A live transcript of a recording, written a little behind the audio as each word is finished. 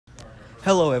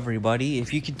Hello everybody,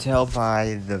 if you can tell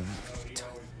by the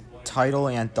title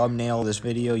and thumbnail of this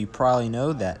video, you probably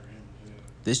know that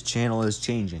this channel is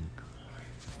changing.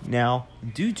 Now,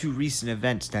 due to recent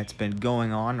events that's been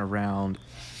going on around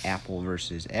Apple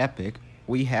versus Epic,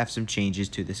 we have some changes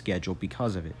to the schedule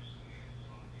because of it.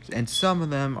 And some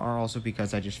of them are also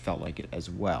because I just felt like it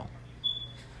as well.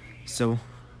 So,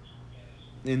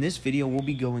 in this video, we'll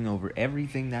be going over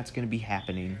everything that's going to be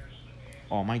happening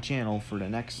on my channel for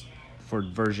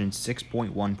version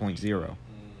 6.1.0,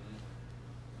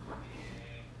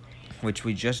 which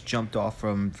we just jumped off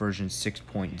from version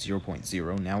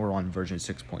 6.0.0. Now we're on version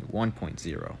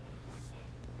 6.1.0,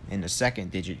 and the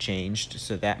second digit changed,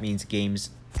 so that means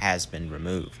games has been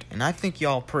removed. And I think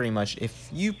y'all if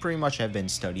you pretty much have been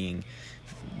studying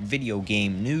video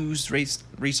game news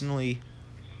recently,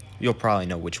 you'll probably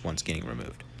know which one's getting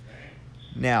removed.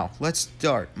 Now let's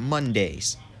start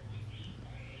Mondays.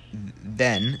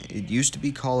 Then, it used to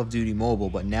be Call of Duty Mobile,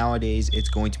 but nowadays it's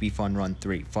going to be Fun Run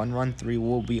 3. Fun Run 3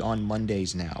 will be on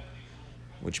Mondays now,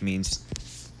 which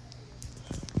means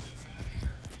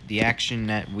the action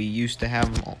that we used to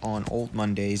have on old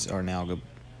Mondays are now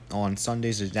on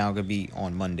Sundays is now going to be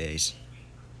on Mondays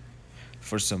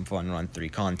for some Fun Run 3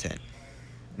 content.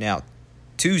 Now,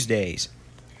 Tuesdays.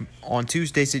 On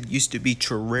Tuesdays it used to be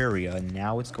Terraria, and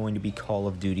now it's going to be Call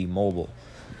of Duty Mobile.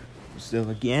 So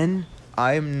again,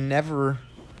 I've never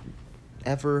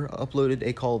ever uploaded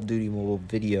a Call of Duty Mobile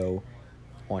video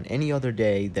on any other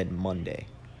day than Monday,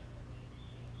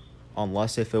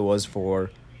 unless if it was for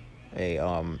a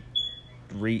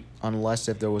unless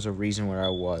if there was a reason where I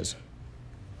was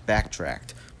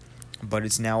backtracked. But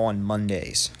it's now on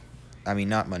Mondays. I mean,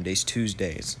 not Mondays,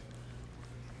 Tuesdays.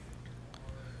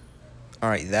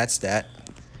 Alright, that's that.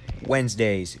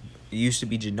 Wednesdays. It used to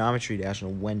be Geometry Dash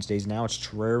on Wednesdays. Now it's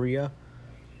Terraria,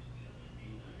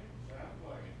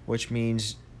 which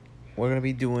means we're going to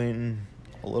be doing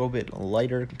a little bit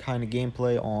lighter kind of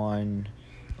gameplay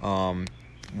on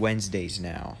Wednesdays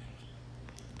now.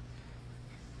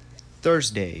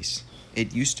 Thursdays.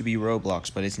 It used to be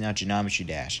Roblox, but it's now Geometry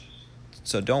Dash.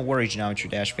 So don't worry, Geometry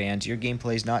Dash fans, your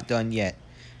gameplay's not done yet.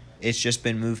 It's just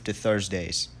been moved to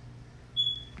Thursdays.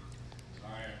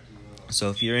 So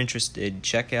if you're interested,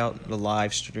 check out the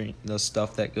live stream, the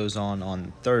stuff that goes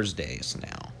on Thursdays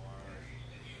now.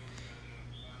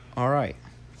 Alright,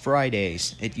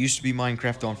 Fridays. It used to be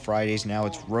Minecraft on Fridays, now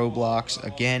it's Roblox.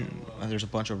 Again, there's a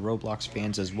bunch of Roblox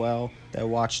fans as well that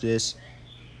watch this.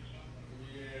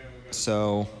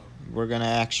 So, we're going to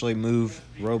actually move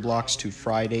Roblox to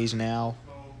Fridays now.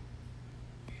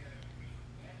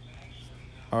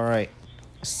 Alright,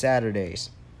 Saturdays.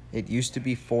 It used to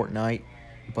be Fortnite,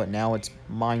 but now it's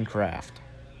Minecraft.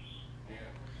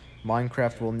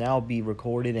 Minecraft will now be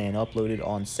recorded and uploaded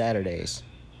on Saturdays.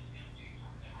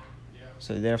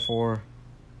 So therefore,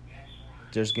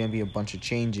 there's going to be a bunch of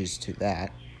changes to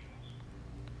that.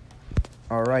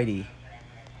 Alrighty.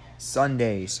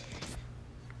 Sundays.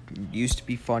 It used to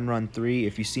be Fun Run 3.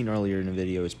 If you've seen earlier in the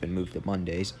video, it's been moved to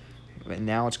Mondays. But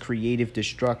now it's Creative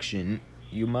Destruction.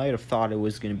 You might have thought it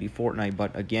was going to be Fortnite,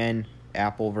 but again,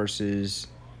 Apple versus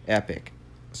Epic.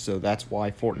 So that's why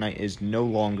Fortnite is no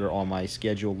longer on my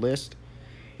scheduled list.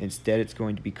 Instead, it's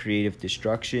going to be Creative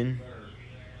Destruction.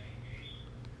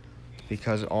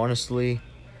 Because honestly,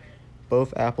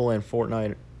 both Apple and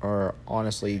Fortnite are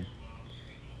honestly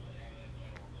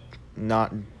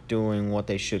not doing what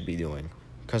they should be doing.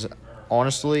 Because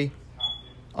honestly,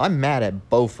 I'm mad at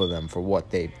both of them for what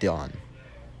they've done.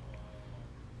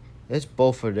 It's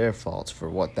both of their faults for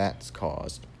what that's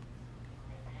caused.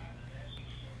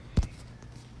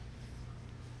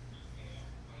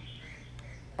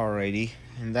 Alrighty,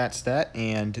 and that's that.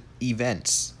 And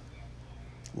events.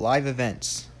 Live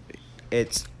events.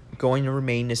 It's going to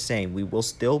remain the same. We will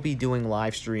still be doing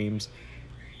live streams.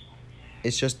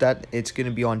 It's just that it's going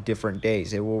to be on different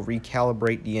days. It will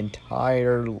recalibrate the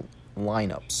entire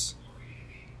lineups.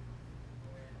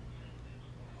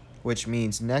 Which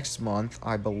means next month,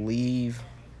 I believe,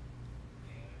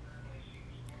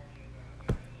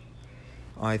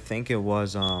 I think it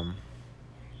was,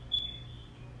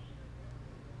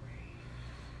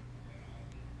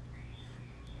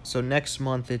 so next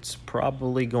month, it's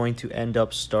probably going to end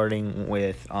up starting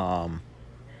with Call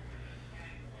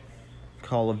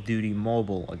of Duty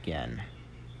Mobile again.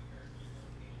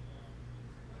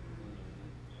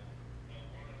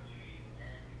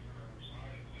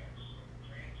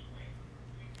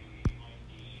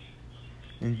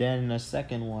 And then the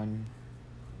second one...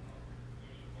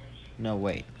 No,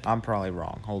 wait. I'm probably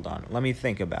wrong. Hold on. Let me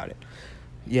think about it.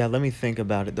 Yeah, let me think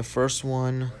about it. The first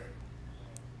one...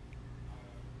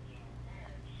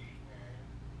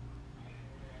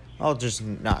 I'll just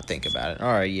not think about it.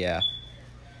 Alright, yeah.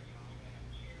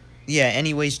 Yeah,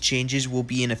 anyways, changes will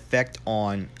be in effect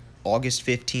on August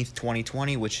 15th,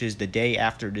 2020, which is the day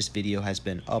after this video has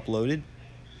been uploaded.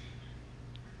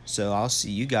 So I'll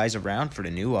see you guys around for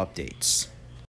the new updates.